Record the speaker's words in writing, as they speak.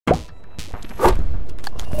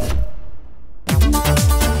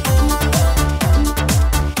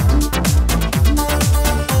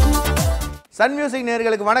Sun music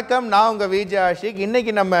நேயர்களுக்கு வணக்கம். நான் உங்க விஜய் ஆஷிக்.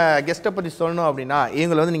 இன்னைக்கு நம்ம கெஸ்ட்டை பற்றி சொல்லணும் அப்படின்னா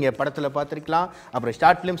இவங்களை வந்து நீங்கள் படத்தில் பார்த்துருக்கலாம், அப்புறம்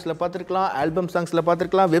ஷார்ட் ஃபிலிம்ஸில் பார்த்துருக்கலாம், ஆல்பம் சாங்ஸில்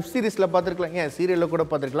பார்த்துருக்கலாம், வெப் சீரிஸில் பார்த்துருக்கலாம், ஏன் சீரியலில் கூட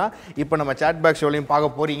பார்த்துருக்கலாம். இப்போ நம்ம சாட்பாக்ஸ் ஷோலையும்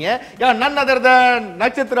பார்க்க போறீங்க. none other than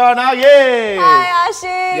Nakshatra Nagesh. Hi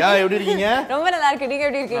Ashiq. எப்படி இருக்கீங்க? ரொம்ப நல்லா இருக்கு. நீங்க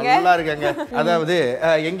எப்படி இருக்கீங்க? நல்லா இருக்காங்க. அதாவது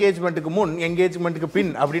என்கேஜ்மெண்ட்டுக்கு முன் என்கேஜ்மெண்ட்டுக்கு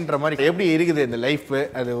பின் அப்படின்ற மாதிரி எப்படி இருக்குது இந்த லைஃப்,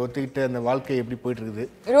 அது ஒத்துக்கிட்டு அந்த வாழ்க்கை எப்படி போயிட்டு இருக்குது?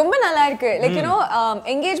 ரொம்ப நல்லா இருக்கு. லைக் யூ நோ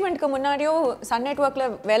என்கேஜ்மெண்ட்க்கு முன்னாடியோ சன் நெட்வொர்க்ல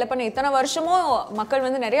வேலை பண்ண இத்தனை வருஷமும் மக்கள்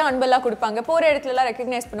வந்து நிறைய அன்பெல்லாம் கொடுப்பாங்க, போற இடத்துல எல்லாம்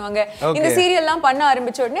ரெகக்னைஸ் பண்ணுவாங்க. இந்த சீரியல் எல்லாம் பண்ண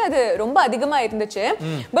ஆரம்பிச்ச உடனே அது ரொம்ப அதிகமா இருந்துச்சு.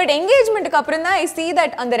 பட் என்கேஜ்மெண்ட்க்கு அப்புறம் தான் ஐ see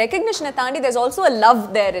that அந்த ரெகக்னிஷனை தாண்டி there's also a love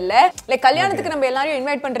there. இல்ல லைக் கல்யாணத்துக்கு நம்ம எல்லாரும்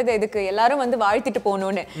இன்வைட் பண்றது எதுக்கு? எல்லாரும் வந்து வாழ்த்திட்டு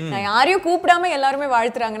போகணும்னு. நான் யாரையும் கூப்பிடாம எல்லாருமே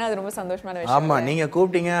வாழ்த்துறாங்கன்னா அது ரொம்ப சந்தோஷமான விஷயம். ஆமா, நீங்க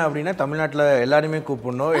கூப்பிட்டீங்க அப்படின்னா தமிழ்நாட்டுல எல்லாருமே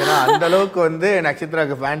கூப்பிடணும். ஏன்னா அந்த அளவுக்கு வந்து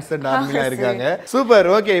நட்சத்திராக்கு ஃபேன்ஸ் நார்மலா இருக்காங்க.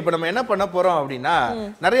 சூப்பர். ஓகே, இப்போ நம்ம என்ன பண்ண போறோம் அப்படின்னா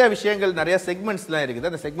நிறைய விஷயங்கள், நிறைய செக்மெண்ட்ஸ்லாம் இருக்குது.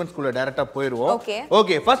 அந்த செக்மெண்ட்ஸ்குள்ள டைரக்டா போயிடுவோம்.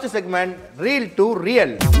 Okay, first segment reel to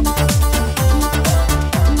real.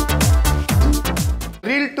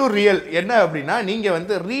 Reel to real என்ன அப்படின்னா, நீங்க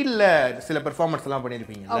வந்து ரீல்ல சில பெர்ஃபார்மன்ஸ் எல்லாம்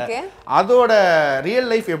பண்ணிருப்பீங்க, அதோட ரியல்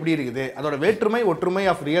லைஃப் எப்படி இருக்குது, அதோட வேற்றுமை ஒற்றுமை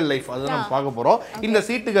ஆஃப் ரியல் லைஃப் அதை நம்ம பார்க்க போறோம். இந்த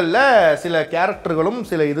சீட்டுகள்ல சில கேரக்டர்களும்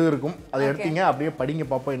சில இது இருக்கும், அதை எடுத்தீங்க அப்படியே படிங்க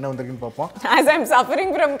பார்ப்போம் என்ன வந்திருக்குன்னு பார்ப்போம். As I am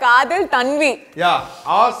suffering from காதல் தன்வி.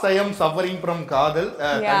 As I am suffering from காதல்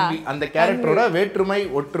தன்வி, அந்த கேரக்டரோட வேற்றுமை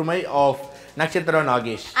ஒற்றுமை of Nakshatra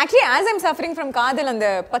Nagesh. Actually, as I'm suffering from காதல் அந்த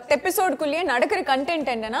 10 எபிசோடுக்குள்ளேயே நடக்கிற கண்டென்ட்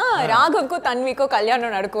என்னன்னா ராகவ்க்கோ தன்விக்கோ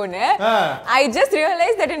கல்யாணம் நடக்கும்னு. I just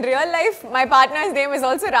realized that in real life my partner's name is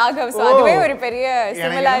also Raghav. So அதுவே ஒரு பெரிய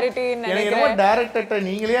similarity ன்னு நினைக்கிறேன். எனக்கு ரொம்ப டைரக்டர்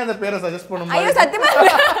நீங்களே அந்த பேரை சஜஸ்ட் பண்ணுங்க. ஐயோ சத்தியமா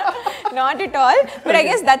not at all, but I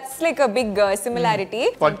guess that's like a big similarity.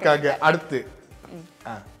 பட்காக அடுத்து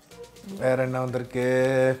வேற என்ன வந்திருக்கு?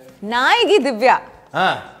 நாயகி திவ்யா.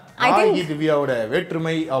 நாயகி திவ்யாவோட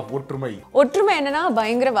வேற்றுமை ஆஃப் ஒற்றுமை. ஒற்றுமை என்னன்னா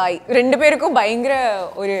பயங்கர வாய், ரெண்டு பேருக்கும் பயங்கர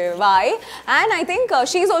ஒரு வாய். And I think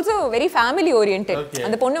she is also very family oriented.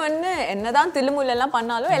 அந்த பொண்ணு வந்து என்னதான் தில்லுமுல் எல்லாம்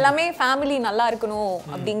பண்ணாலும் எல்லாமே ஃபேமிலி நல்லா இருக்கணும்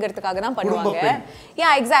அப்படிங்கிறதுக்காக தான் பண்ணுவாங்க.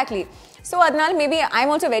 Yeah exactly. ஸோ அதனால maybe I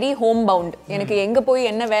am also very home bound. எனக்கு எங்கே போய்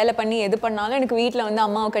என்ன வேலை பண்ணி எது பண்ணாலும் எனக்கு வீட்டில் வந்து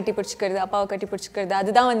அம்மாவை கட்டி பிடிச்சிக்கிறது, அப்பாவை கட்டி பிடிச்சிக்கிறது,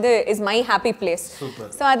 அதுதான் வந்து is my happy place.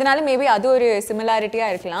 So அதனால மேபி அது ஒரு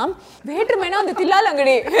சிமிலாரிட்டியாக இருக்கலாம். வேற்றுமைனா அந்த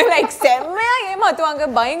தில்லாலங்கடி லைக் செம்மையா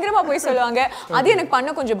ஏமாத்துவாங்க, பயங்கரமாக போய் சொல்லுவாங்க. அது எனக்கு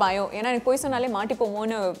பண்ண கொஞ்சம் பயம், ஏன்னா எனக்கு போய் சொன்னாலே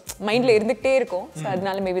மாட்டிப்போமோன்னு மைண்டில் இருந்துகிட்டே இருக்கும். ஸோ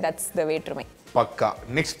அதனால மேபி தட்ஸ் த வேற்றுமை. பக்கா.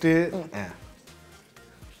 நெக்ஸ்ட்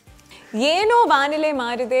ஏனோ வானிலை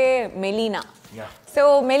மாறுதே மெலினா. ஸோ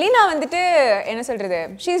மெலினா வந்துட்டு என்ன சொல்றது,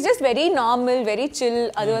 she is just very normal, very சில்.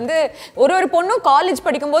 அது வந்து ஒரு பொண்ணும் காலேஜ்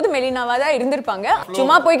படிக்கும்போது மெலினாவா தான் இருந்திருப்பாங்க.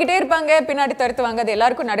 சும்மா போய்கிட்டே இருப்பாங்க, பின்னாடி தருத்துவாங்க. அது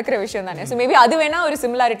எல்லாருக்கும் நடக்கிற விஷயம் தானே. ஸோ மேபி அது வேணா ஒரு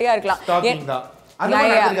சிமிலாரிட்டியா இருக்கலாம்.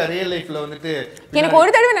 எனக்கு ஒரு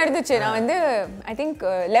தடவை நடந்துச்சு. நான் வந்து ஐ திங்க்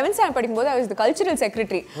 11th ஸ்டாண்டர்ட் படிக்கும்போது I was the cultural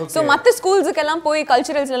secretary. So மற்ற ஸ்கூல்ஸுக்கு எல்லாம் போய்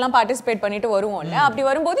கல்ச்சுரல்ஸ்ல எல்லாம் பார்ட்டிசிபேட் பண்ணிட்டு வருவோம்ல. அப்படி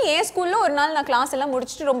வரும்போது என் ஸ்கூல்ல ஒரு நாள் நான் கிளாஸ் எல்லாம்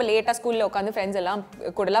முடிச்சுட்டு ரொம்ப லேட்டா ஸ்கூல்ல உட்காந்து ஃப்ரெண்ட்ஸ் எல்லாம்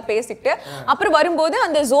கூட எல்லாம் பேசிக்கிட்டு அப்புறம் வரும்போது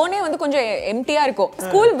அந்த ஜோனே வந்து கொஞ்சம் எம்டியா இருக்கும்.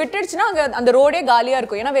 ஸ்கூல் விட்டுடுச்சுன்னா அங்க அந்த ரோடே காலியா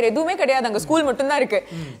இருக்கும், ஏன்னா வேற எதுவுமே கிடையாது, அங்க ஸ்கூல் மட்டும் தான் இருக்கு.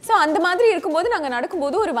 ஸோ அந்த மாதிரி இருக்கும்போது நாங்க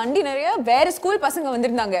நடக்கும்போது ஒரு வண்டி நிறைய வேற ஸ்கூல் பசங்க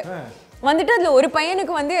வந்திருந்தாங்க. வந்துட்டு அதுல ஒரு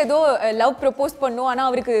பையனுக்கு வந்து ஏதோ லவ் ப்ரப்போஸ் பண்ணும், ஆனா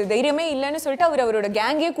அவருக்கு தைரியமே இல்லைன்னு சொல்லிட்டு அவரோட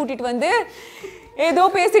கேங்கே கூட்டிட்டு வந்து ஏதோ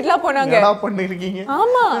பேசிட்டுலாம் போனாங்க.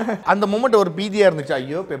 ஆமா, அந்த மொமெண்ட் ஒரு பீதியா இருந்துச்சு.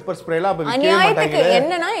 ஐயோ பெப்பர் ஸ்ப்ரேலாம் அப்ப விக்கவே மாட்டாங்க.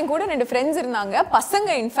 என்னன்னா என் கூட 2 ஃப்ரெண்ட்ஸ் இருந்தாங்க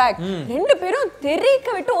பசங்க. இன்ஃபேக்ட் 2 பேரும் தெறிக்க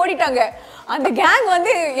விட்டு ஓடிட்டாங்க. அந்த கேங்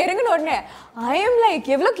வந்து இறங்கின உடனே I am like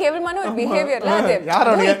எவ்வளவு கேவலமான ஒரு பிஹேவியர்ல அது.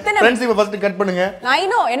 யாரோட ஃப்ரெண்ட்ஷிப் ஃபர்ஸ்ட் கட் பண்ணுங்க. I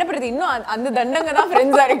know என்ன பண்றது, இன்னும் அந்த தண்டங்க தான்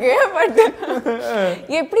ஃப்ரெண்ட்ஸா இருக்கு. பட்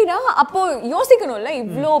எப்படிடா அப்போ யோசிக்கணும்ல,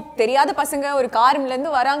 இவ்ளோ தெரியாத பசங்க ஒரு கார்ல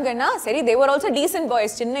இருந்து வராங்கன்னா சரி, they were also decent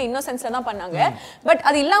boys, சின்ன இன்னோசென்ஸ்ல தான் பண்ணாங்க. பட்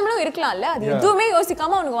அது இல்லாமலும் இருக்கலாம்ல. அது எதுவுமே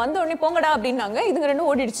யோசிக்காம அவனுக்கு வந்த உடனே போங்கடா அப்படின்னாங்க. இதுங்க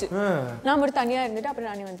ரெண்டும் ஓடிடுச்சு. நான் மட்டும் தனியா இருந்துட்டு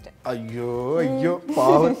அப்புறம் நானே வந்துட்டேன். ஐயோ ஐயோ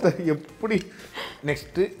பாவத்தை எப்படி.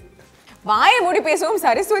 நெக்ஸ்ட் வாயை மூடி பேசுவோம்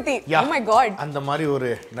சரஸ்வதி. Oh my god, அந்த மாதிரி ஒரு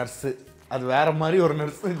நர்ஸ், அது வேற மாதிரி ஒரு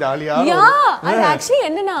நர்ஸ் ஜாலியா. அது ஆக்சுவலி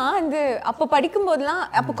என்னன்னா அந்த அப்ப படிக்கும் போதெல்லாம்,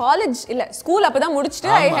 அப்ப காலேஜ் இல்ல ஸ்கூல் அப்பதான்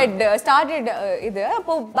முடிச்சுட்டு ஐ ஹட் ஸ்டார்டட் இது.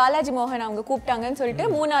 அப்போ பாலாஜி மோகன் அவங்க கூப்பிட்டாங்கன்னு சொல்லிட்டு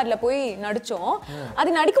மூணார்ல போய் நடிச்சோம்.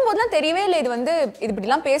 அது நடிக்கும் போதெல்லாம் தெரியவே இல்லை இது வந்து இது இப்படி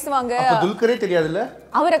எல்லாம் பேசுவாங்க. துல்கரே தெரியாதுல்ல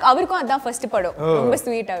அவருக்கும் அதான் ஃபர்ஸ்ட் படம். ரொம்ப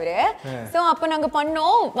ஸ்வீட் அவரு. சோ அப்ப நாங்க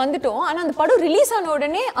பண்ணோம், வந்துட்டோம். ஆனா அந்த படம் ரிலீஸ் ஆன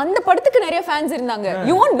உடனே அந்த படத்துக்கு நிறைய ஃபேன்ஸ் இருந்தாங்க.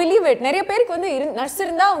 You won't believe it. நிறைய பேருக்கு வந்து நர்ஸ்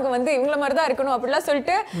இருந்தா அவங்க வந்து இவங்கள மாதிரி தான் இருக்கணும் அப்படிலாம்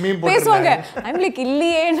சொல்லிட்டு பேசுவாங்க. சொல்லுவாங்க ஐம் லைக்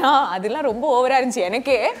இல்லையேனா அதெல்லாம் ரொம்ப ஓவரா இருந்துச்சு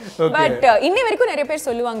எனக்கே பட் இன்னை வரைக்கும் நிறைய பேர்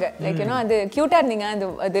சொல்லுவாங்க லைக் யூ நோ அது கியூட்டா இருந்தீங்க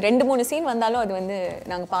அது 2-3 சீன் வந்தாலும் அது வந்து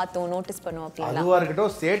நாங்க பார்த்தோம் நோட்டீஸ் பண்ணோம் அப்படினா அதுவா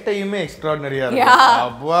இருக்கட்டும் சேட்டையுமே எக்ஸ்ட்ராஆர்டினரியா இருக்கும்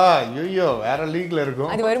அப்பா ஐயோ வேற லீக்ல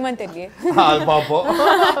இருக்கும் அது வருமான்னு தெரியல அது பாப்போம்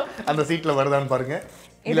அந்த சீட்ல வருதான்னு பாருங்க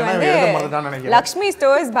Lakshmi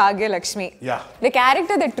stores Bhagya Lakshmi. The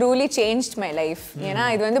character that truly changed my life. ஏன்னா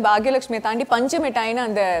இது வந்து Bhagya Lakshmi தாண்டி பஞ்சமிட்டாய்னு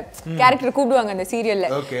அந்த கேரக்டர் கூப்பிடுவாங்க அந்த சீரியல்ல.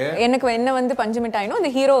 எனக்கு என்ன வந்து பஞ்சமிட்டாய்னோ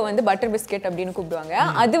அந்த ஹீரோ வந்து பட்டர் பிஸ்கெட் அப்படின்னு கூப்பிடுவாங்க.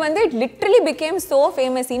 அது வந்து லிட்டரலி became so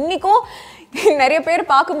famous. இன்னிக்கும் நிறைய பேர்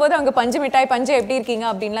பாக்கும்போது அவங்க பஞ்சு மிட்டாய் பஞ்சு எப்படி இருக்கீங்க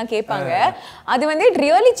அப்படின்லாம் கேட்பாங்க. அது வந்து it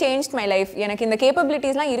really changed my life. எனக்கு இந்த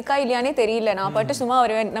கேப்பபிலிட்டிஸ்லாம் இருக்கா இல்லையானே தெரியல. நான் பாட்டு சும்மா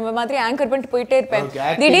வருவேன் நம்ம மாதிரி ஆங்கர் பண்ணிட்டு போயிட்டே இருப்பேன்.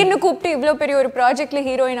 திடீர்னு கூப்பிட்டு இவ்வளோ பெரிய ஒரு ப்ராஜெக்ட்ல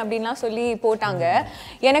ஹீரோயின் அப்படின்லாம் சொல்லி போட்டாங்க.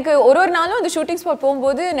 எனக்கு ஒரு நாளும் அந்த ஷூட்டிங் ஸ்பாட்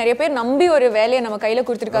போகும்போது நிறைய பேர் நம்பி ஒரு வேலையை நம்ம கையில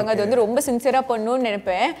கொடுத்துருக்காங்க. அது வந்து ரொம்ப சின்சியரா பண்ணணும்னு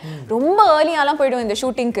நினைப்பேன். ரொம்ப ஏர்லியாலாம் போயிடுவேன் இந்த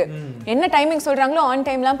ஷூட்டிங்க்கு. என்ன டைமிங் சொல்றாங்களோ ஆன்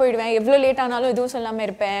டைம்லாம் போயிடுவேன். எவ்வளோ லேட் ஆனாலும் எதுவும் சொல்லாம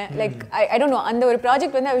இருப்பேன். லைக் ஐ டோன்ட் நோ அந்த ஒரு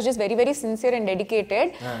ப்ராஜெக்ட் வந்து I was just very very sincere and dedicated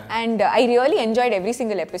and I really enjoyed every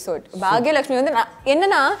single episode. Bhagya Lakshmi வந்து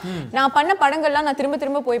என்னன்னா நான் பண்ண படங்கள்லாம் நான்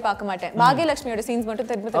திரும்ப போய் பார்க்க மாட்டேன். Bhagya Lakshmiயோட சீன்ஸ் மட்டும்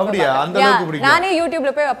திரும்ப பார்ப்பேன். நானே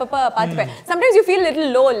YouTubeல போய் அப்பப்ப பார்த்துப்பேன். Sometimes you feel little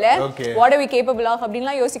low இல்ல what are we capable of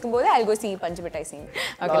அப்படிலாம் யோசிக்கும்போது I'll go see பஞ்சமிட்டாய் scene.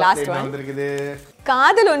 Okay, last one.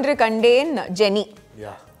 காதல் ஒன்று கண்டேன் Jenny.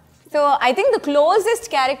 So I think the closest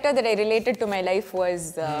character that I related to my life was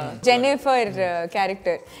Jennifer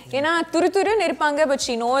character. ஏன்னா துருதுருன்னு இருப்பாங்க but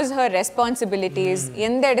she knows her responsibilities.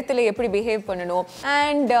 எந்த இடத்துல எப்படி behave பண்ணணும்.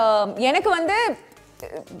 And எனக்கு வந்து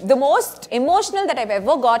the most emotional that I've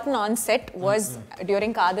ever gotten on set was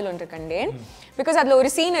during காதல் ஒன்று கண்டேன். பிகாஸ் அதுல ஒரு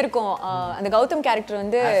சீன் இருக்கும் அந்த கௌதம் கேரக்டர்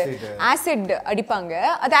வந்து ஆசிட் அடிப்பாங்க.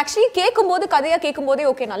 அது ஆக்சுவலி கேட்கும்போது கதையா கேட்கும்போதே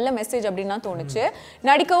ஓகே நல்ல மெசேஜ் அப்படின்னு தோணுச்சு.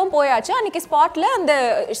 நடிக்கவும் போயாச்சு. அன்னைக்கு ஸ்பாட்ல அந்த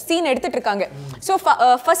சீன் எடுத்துட்டு இருக்காங்க. ஸோ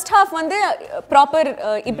ஃபர்ஸ்ட் ஹாஃப் வந்து ப்ராப்பர்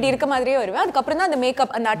இப்படி இருக்க மாதிரியே வருவேன். அதுக்கப்புறம் தான் அந்த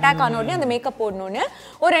மேக்கப் அந்த அட்டாக் ஆன உடனே அந்த மேக்கப் போடணும்னு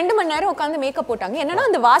ஒரு 2 மணி நேரம் உட்காந்து மேக்கப் போட்டாங்க. என்னன்னா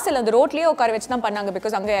அந்த வாசல் அந்த ரோட்லயே உட்கார வச்சு தான் பண்ணாங்க.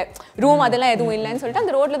 பிகாஸ் அங்க ரூம் அதெல்லாம் எதுவும் இல்லைன்னு சொல்லிட்டு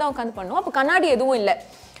அந்த ரோட்ல தான் உட்காந்து பண்ணுவோம். அப்போ கண்ணாடி எதுவும் இல்லை.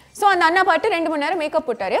 ஸோ அந்த அண்ணா பாட்டு 2 மணி நேரம் மேக்கப்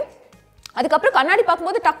போட்டாரு. அதுக்கப்புறம் கண்ணாடி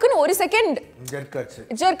பார்க்கும்போது டக்குன்னு ஒரு செகண்ட்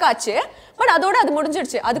ஜெர்க்காச்சு. பட் அதோட அது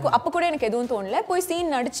முடிஞ்சிடுச்சு. அதுக்கு அப்போ கூட எனக்கு எதுவும் தோணல. போய்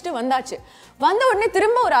சீன் நடிச்சுட்டு வந்தாச்சு. வந்த உடனே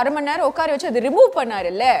திரும்ப ஒரு 1/2 மணி நேரம் உட்கார வச்சு அது remove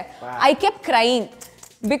பண்ணாருல்ல. I kept crying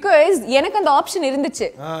because எனக்கு அந்த ஆப்ஷன் இருந்துச்சு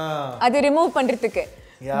அது ரிமூவ் பண்றதுக்கு.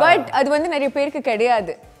 பட் அது வந்து நிறைய பேருக்கு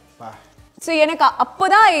கிடையாது. ஸோ எனக்கு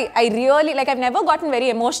அப்போதான் I really like I've never cotton very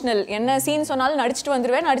emotional. என்ன சீன் சொன்னாலும் நடிச்சுட்டு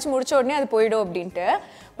வந்துடுவேன். நடிச்சு முடிச்ச உடனே அது போயிடும் அப்படின்ட்டு.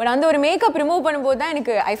 பட் அந்த ஒரு மேக்கப் ரிமூவ் பண்ணும்போது தான்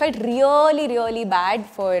எனக்கு I felt really bad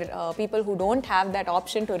for people who don't have that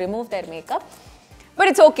option to remove there makeup. But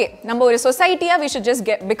it's okay. நம்ம ஒரு சொசைட்டியா we should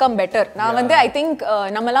just become better. நான் வந்து ஐ திங்க்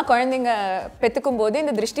நம்மலாம் குழந்தைங்க பெற்றுக்கும் போது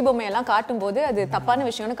இந்த திருஷ்டி பொம்மையெல்லாம் காட்டும் போது அது தப்பான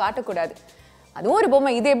விஷயம்னு காட்டக்கூடாது. அதுவும் ஒரு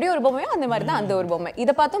பொம்மை. இது எப்படி ஒரு பொம்மையோ அந்த மாதிரி தான் அந்த ஒரு பொம்மை.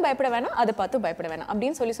 இதை பார்த்தும் பயப்பட வேணாம் அதை பார்த்தும் பயப்பட வேணாம்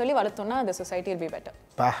அப்படின்னு சொல்லி வளர்த்தோம்னா அந்த சொசைட்டி will be better.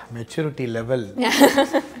 பா மெச்சூரிட்டி லெவல்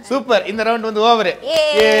சூப்பர். இந்த ரவுண்ட் வந்து ஓவர்.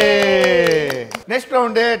 நெக்ஸ்ட்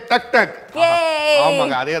ரவுண்ட் டக் டக்.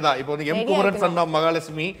 ஆமாங்க அதேதான். இப்போ வந்து M Kumaran son of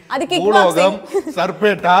Mahalakshmi, பூலோகம்,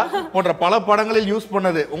 சர்பேட்டா போன்ற பல படங்களில் யூஸ்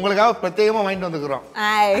பண்ணது உங்களுக்காக பிரத்யேகமா வாங்கிட்டு வந்துக்கிறோம்.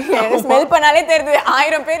 ஸ்மெல் பண்ணாலே தெரியுது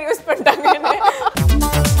 1000 பேர் யூஸ் பண்ணிட்டாங்க.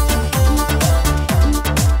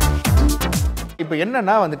 இப்போ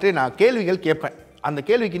என்னன்னா வந்துட்டு நான் கேள்விகள் கேட்பேன். அந்த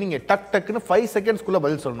கேள்விக்கு நீங்க டக் டக்குன்னு 5 செகண்ட்ஸ்க்குள்ள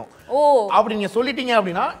பதில் சொல்லணும். அப்படி நீங்க சொல்லிட்டீங்க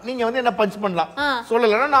அப்படின்னா நீங்க வந்து என்ன பஞ்ச் பண்ணலாம்.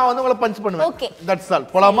 சொல்லலைன்னா நான் வந்து உங்களை பஞ்ச் பண்ணுவேன். That's all.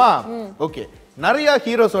 போலாமா? ஓகே. நிறைய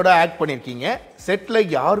ஹீரோஸோட ஆக்ட் பண்ணிருக்கீங்க. செட்ல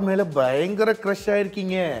யார் மேல பயங்கர கிரஷ்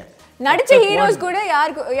ஆயிருக்கீங்க? நடிச்ச ஹீரோஸ் கூட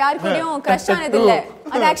யார் கூடயும் கிரஷ் ஆனது இல்ல.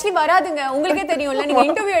 அது एक्चुअली வராதுங்க. உங்களுக்கே தெரியும்ல. நீங்க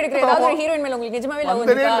இன்டர்வியூ எடுக்கிற ஏதாவது ஒரு ஹீரோயின் மேல உங்களுக்கு நிஜமாவே லவ்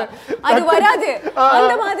வந்துதா? அது வராது.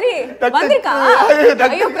 அந்த மாதிரி வந்திருக்கா?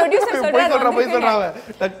 ஐயோ ப்ரொடியூசர் சொல்றாங்க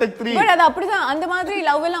டக் டக் 3. பட் அது அப்படிதான் அந்த மாதிரி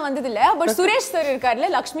லவ் எல்லாம் வந்தது இல்ல. பட் சுரேஷ் சார் இருக்கார்ல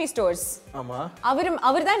லக்ஷ்மி ஸ்டோர்ஸ். ஆமா.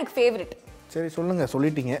 அவர்தான் எனக்கு ஃபேவரட். சரி சொல்லுங்க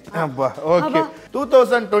சொல்லிட்டீங்க. அப்பா ஓகே.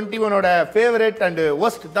 2021 ஓட favourite and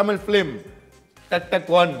worst Tamil film. டக்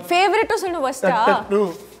டக் 1. ஃபேவரட்டோ சொல்லணும் வொர்ஸ்டா? டக் டக் 2.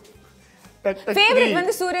 ஃபேவரட்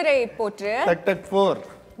வந்து சூரரை போற்று. டக் டக் 4.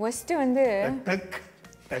 வொர்ஸ்ட் வந்து டக்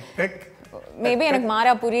டக் டக். மேபி எனக்கு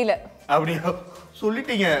மாறா புரியல. அப்படியே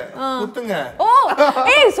சொல்லிட்டீங்க. குத்துங்க. ஓ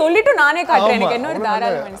ஏய் சொல்லிட்டு நானே காட்றேன். எனக்கு இன்னொரு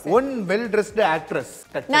தாராள மனசு. One well ட்ரெஸ்ட் actress.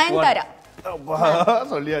 நயன்தாரா.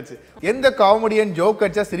 சொல்லியாச்சு. எந்த காமெடியன் ஜோக்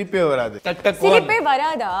அடிச்சா சிரிப்பே வராது? டக் டக் 1. சிரிப்பே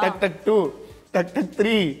வராதா? டக் டக் 2. டக் டக்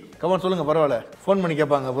 3. கமான் சொல்லுங்க பரவாயில்ல ஃபோன் பண்ணி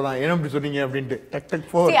கேட்பாங்க அப்பதான் என்ன இப்படி சொன்னீங்க அப்படின்ட்டு டக் டக்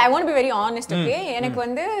phone See, I want to be very honest, okay? எனக்கு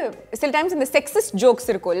வந்து சில டைம்ஸ் இந்த sexist jokes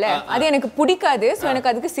இருக்கும்ல அது எனக்கு பிடிக்காது சோ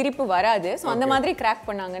எனக்கு அதுக்கு சிரிப்பு வராது சோ அந்த மாதிரி கிராக்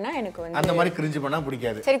பண்ணாங்கன்னா எனக்கு வந்து அந்த மாதிரி கிரிஞ்சு பண்ணா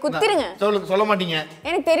பிடிக்காது சரி குத்திருங்க சொல்ல மாட்டீங்க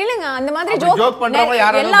எனக்கு தெரியலங்க அந்த மாதிரி ஜோக் பண்றவங்க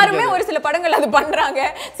யாராலும் எல்லாரும் ஒரு சில படங்கள் அது பண்றாங்க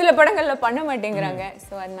சில படங்கள்ல பண்ண மாட்டேங்கறாங்க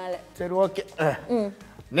சோ அதனால சரி okay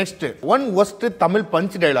next one worst Tamil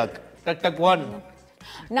punch dialogue டக் டக் 1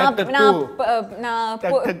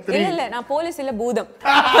 நான் போலீஸ் இல்ல பூதம்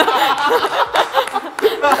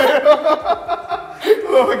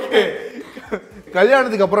ஓகே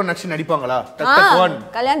கல்யாணத்துக்கு அப்புறம் நக்ஷி நடிப்பாங்களா டக் டக் 1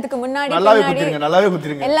 கல்யாணத்துக்கு முன்னாடி நல்லாவே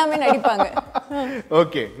குத்திருங்க எல்லாமே நடிப்பாங்க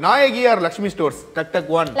ஓகே நாயகி ஆர் லக்ஷ்மி ஸ்டோர்ஸ் டக்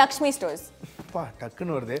டக் 1 லக்ஷ்மி ஸ்டோர்ஸ் பா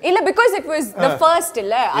டக்குன்னு வருது இல்ல because it was the first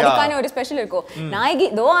இல்ல அதுக்கான ஒரு ஸ்பெஷல் இருக்கும் நாயகி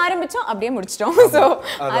தோ ஆரம்பிச்சோம் அப்படியே முடிச்சிட்டோம் சோ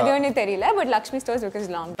அது ஒண்ணு தெரியல but Lakshmi stores because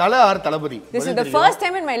long தல R Thalapathy this is the first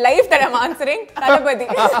time in my life that I'm answering Thalapathy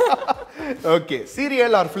okay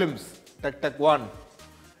serial or films டக் டக் 1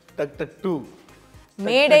 டக் டக் 2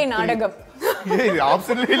 மேடை நாடகம் இது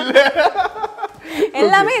ஆப்ஷன் இல்ல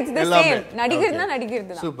எல்லாமே it's the same நடிக்கிறது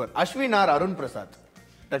தான் super Ashwin R Arun Prasad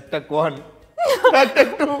duck duck 1 duck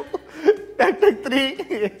duck 2 Tag 3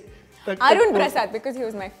 Arun Prasad because he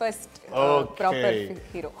was my first proper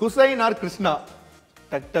hero. Hussain or Krishna?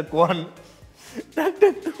 Tag 1. Tag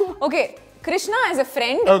 2. Okay, Krishna as a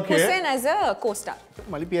friend, Hussain as a co-star.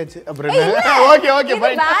 மலிப்பியாச்சு அப்புறம் okay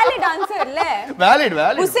fine. Valid answer இல்ல. Valid.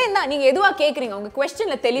 Hussain தான் நீங்க எதுவா கேக்குறீங்க உங்க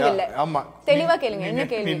क्वेश्चன்ல தெளிவு இல்ல. ஆமா. தெளிவா கேளுங்க என்ன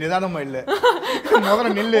கேளுங்க. நீ நிதானமா இல்ல.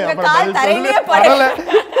 முதல்ல நில்லு அப்புறம் கால் தரையிலே படல.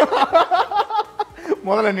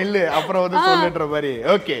 முதல்ல நில்லு அப்புறம் வந்து சொல்லுன்ற மாதிரி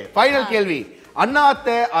ஓகே ஃபைனல் கேள்வி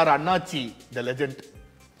அண்ணாத்தே ஆர் அண்ணாச்சி தி லெஜெண்ட்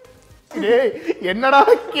டேய் என்னடா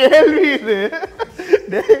கேள்வி இது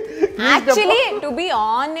டேய் actually to be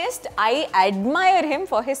honest I admire him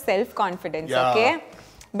for his self confidence okay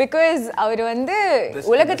because அவர் வந்து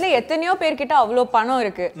உலகத்துல எத்தனையோ பேர்கிட்ட அவ்ளோ பணம்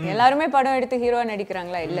இருக்கு எல்லாரும் படம் எடுத்து ஹீரோவா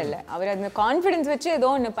நடிக்கறாங்களா இல்ல அவர் அந்த கான்ஃபிடன்ஸ் வச்சு ஏதோ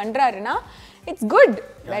ஒன்னு பண்றாருன்னா it's good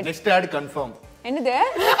next add confirm என்னது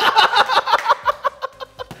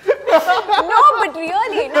no but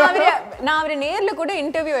really நான் அவரை நேர்ல கூட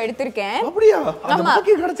இன்டர்வியூ எடுத்திருக்கேன் அப்படியே அந்த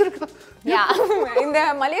பாக்கி கிடைச்சிருக்கு யா இந்த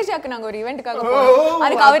மலேசியாக்கு நாங்க ஒரு ஈவென்ட்காக போறோம்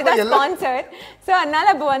அதுக்கு அவர் தான் ஸ்பான்சர் சோ அதனால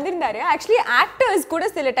அப்ப வந்திருந்தாரு ஆக்சுவலி ஆக்டர்ஸ் கூட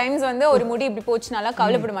சில டைம்ஸ் வந்து ஒரு முடி இப்படி போச்சுனால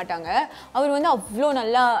கவலைப்பட மாட்டாங்க அவர் வந்து அவ்ளோ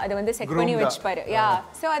நல்லா அதை வந்து செட் பண்ணி வச்சுப்பாரு யா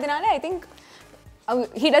சோ அதனால I think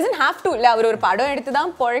he doesn't have to இல்ல அவர் ஒரு படம் எடுத்து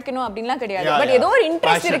தான் பொழைக்கணும் அப்படின்லாம் கிடையாது பட் ஏதோ ஒரு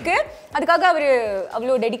இன்ட்ரெஸ்ட் இருக்கு அதுக்காக அவர்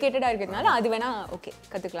அவ்ளோ டெடிகேட்டடா இருக்கிறதுனால அது வேணா ஓகே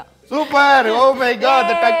கத்துக்கலாம் சூப்பர் ஓ மை காட்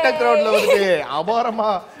தி டக் டக் கிரவுட்ல வந்து அபாரமா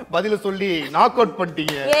பதில சொல்லி நாக் அவுட்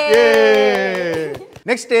பண்ணிட்டீங்க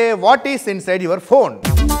next what is inside your phone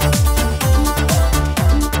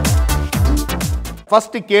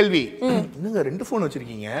first கேள்வி என்னங்க ரெண்டு ஃபோன்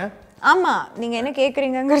வச்சிருக்கீங்க ஆமா நீங்க என்ன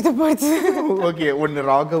கேக்குறீங்கங்கிறது பொறுத்து ஓகே ஒன்னு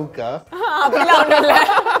ராகவுக்கா அப்படிலாம் ஒண்ணு இல்ல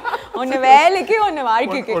ஒன்னு வேலைக்கு ஒன்னு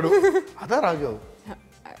வாழ்க்கைக்கு அதான் ராகவ்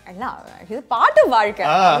இல்ல இது பாட்டு வாழ்க்கை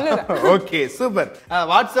ஓகே சூப்பர்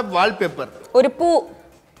வாட்ஸ்அப் வால்பேப்பர்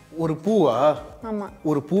ஒரு பூவா ஆமா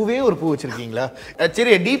ஒரு பூவே ஒரு பூ வச்சிருக்கீங்களா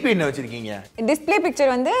சரி டிபி என்ன வச்சிருக்கீங்க டிஸ்ப்ளே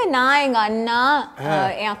பிக்சர் வந்து நான் எங்க அண்ணா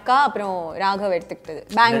என் அக்கா அப்புறம் ராகவ் எடுத்துக்கிட்டது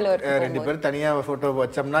பெங்களூர் ரெண்டு பேரும் தனியா போட்டோ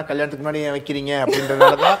வச்சோம்னா கல்யாணத்துக்கு முன்னாடி ஏன் வைக்கிறீங்க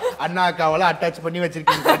அப்படின்றதால தான் அண்ணா அக்காவெல்லாம் அட்டாச் பண்ணி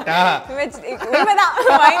வச்சிருக்கீங்க கரெக்ட்டா உண்மைதான்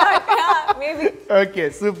maybe okay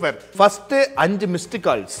super first 5 mist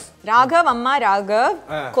calls Raghav அம்மா ராகவ்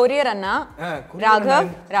கொரியர் அண்ணா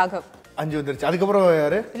ராகவ் 5 வந்துருச்சு அதுக்கு அப்புறம்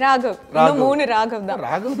யாரு ராகவ் இன்னும் 3 ராகவ் தான்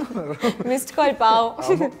மிஸ்ட் கால்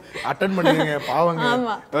பாவம் அட்டெண்ட் பண்ணுங்க பாவங்க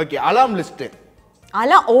okay alarm list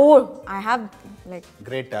I have like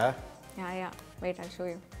Greta yeah wait I'll show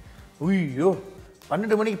you ஐயோ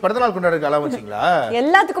 12 மணிக்கு பிறந்த நாள் கொண்டாடுறதுக்கு அலார்ம் வச்சீங்களா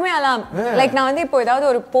எல்லாத்துக்குமே அலார்ம் லைக் நான் வந்து இப்போ ஏதாவது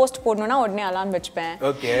ஒரு போஸ்ட் போடணும்னா உடனே அலார்ம் வச்சுப்பேன்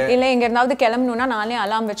இல்ல எங்க இருந்தாவது கிளம்பணும்னா நானே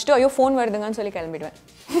அலார்ம் வச்சுட்டு ஐயோ ஃபோன் வருதுங்கன்னு சொல்லி கிளம்பிடுவேன்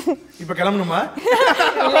இப்போ கிளம்பணுமா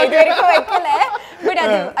இல்ல இது வரைக்கும் வைக்கல பட்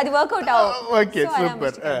அது வொர்க் அவுட் ஆகும் ஓகே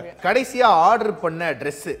சூப்பர் கடைசியா ஆர்டர் பண்ண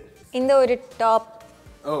Dress இந்த ஒரு டாப்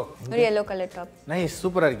ஒரு yellow color டாப் நைஸ்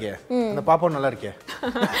சூப்பரா இருக்கே அந்த பாப்பா நல்லா இருக்கே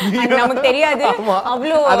நமக்கு தெரியாது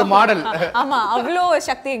அவ்ளோ அது மாடல் ஆமா அவ்ளோ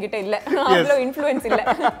சக்தி கிட்ட இல்ல அவ்ளோ இன்ஃப்ளூயன்ஸ் இல்ல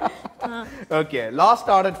okay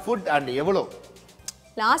last order food and எவ்வளவு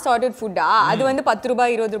லாஸ்ட் ஆர்டர் ஃபுட்டா அது வந்து 10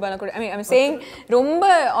 ரூபாய் 20 ரூபாய்ல கூட ஐ அம் சேயிங் ரொம்ப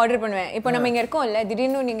ஆர்டர் பண்ணுவேன் இப்போ நம்ம இங்க இருக்கோம் இல்ல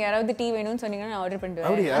திடீர்னு நீங்க யாராவது டீ வேணும்னு சொன்னீங்கன்னா நான் ஆர்டர்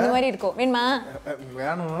பண்ணிடுவேன் அந்த மாதிரி இருக்கும் வேணுமா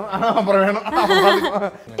வேணும் அப்புறம் வேணும்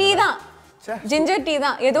டீ தான் ஜிஞ்சர் டீ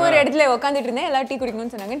தான் ஏதோ ஒரு இடத்துல உட்கார்ந்துட்டு இருந்தேன் எல்லாரும் டீ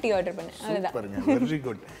குடிக்கணும்னு சொன்னாங்க டீ ஆர்டர் பண்ணேன் அவ்வளவுதான் very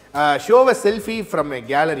good show a selfie from a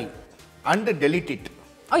gallery and delete it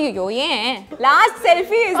ஐயோ ஏன் last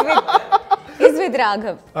selfie is with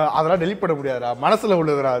Raghav. அதெல்லாம் delete பண்ண முடியாதுடா, மனசுல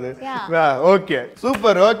உள்ளதுடா அது. Okay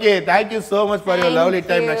super. Okay, thank you so much for your lovely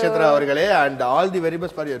time Nakshatra அவர்களே, and all the very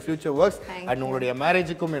best for your future works, and உங்களுடைய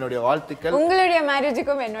மேரேஜுக்கும் என்னுடைய வாழ்த்துக்கள். உங்களுடைய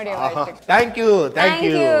மேரேஜுக்கும் என்னுடைய வாழ்த்துக்கள்.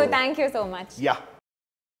 Thank you so much. Yeah.